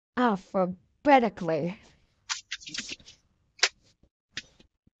alphabetically.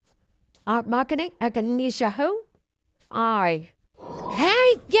 Art marketing, Aganisha who? I.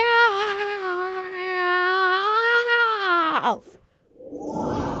 Hey, yeah!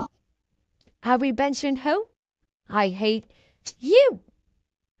 Harry Benson who? I hate you.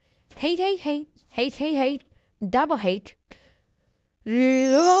 Hate, hate, hate, hate, hate, hate, double hate.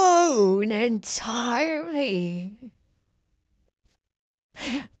 Alone entirely.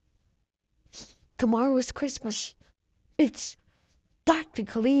 Tomorrow is Christmas. It's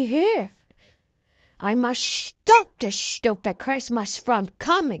practically here. I must stop this stupid Christmas from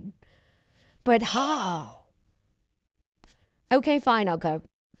coming. But how? Okay, fine, I'll go.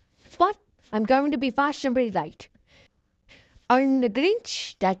 But I'm going to be fashionably late. I'm the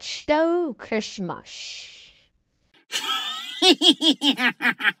Grinch that stole Christmas.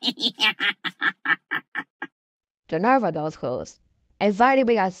 The nerve of those fools. Inviting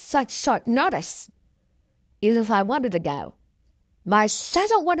me on such short notice. Even if I wanted to go. My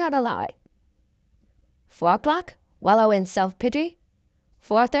settle would not allow it. 4 o'clock, wallow in self-pity.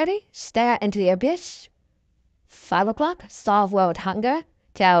 4:30, stare into the abyss. 5 o'clock, solve world hunger.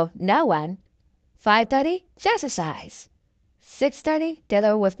 Tell no one. 5:30, exercise. 6:30,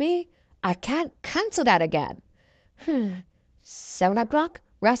 dinner with me. I can't cancel that again. 7 o'clock,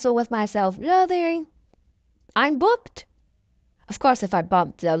 wrestle with myself loathing. I'm booked. Of course, if I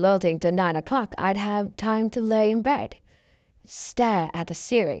bumped the loathing to 9 o'clock, I'd have time to lay in bed, stare at the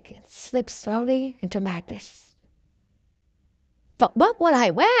ceiling, and slip slowly into madness. But what would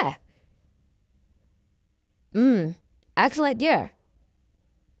I wear? Excellent year.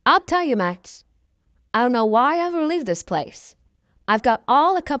 I'll tell you, Max. I don't know why I ever leave this place. I've got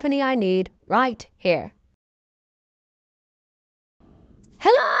all the company I need right here.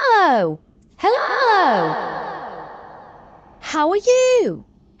 Hello! Hello! How are you?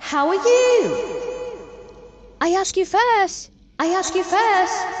 How are you? I ask you first. I ask you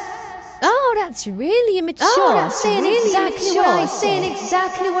first. Oh, that's really immature. Oh, that's saying really exactly immature. What I say. Saying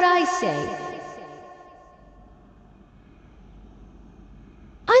exactly what I say.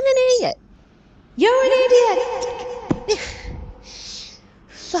 I'm an idiot. You're an idiot.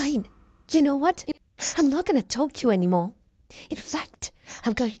 Fine. You know what? I'm not going to talk to you anymore. In fact,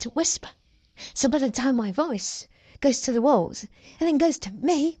 I'm going to whisper. So by the time my voice goes to the walls and then goes to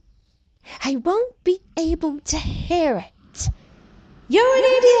me, I won't be able to hear it. You're an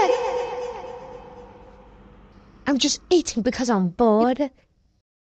idiot. I'm just eating because I'm bored.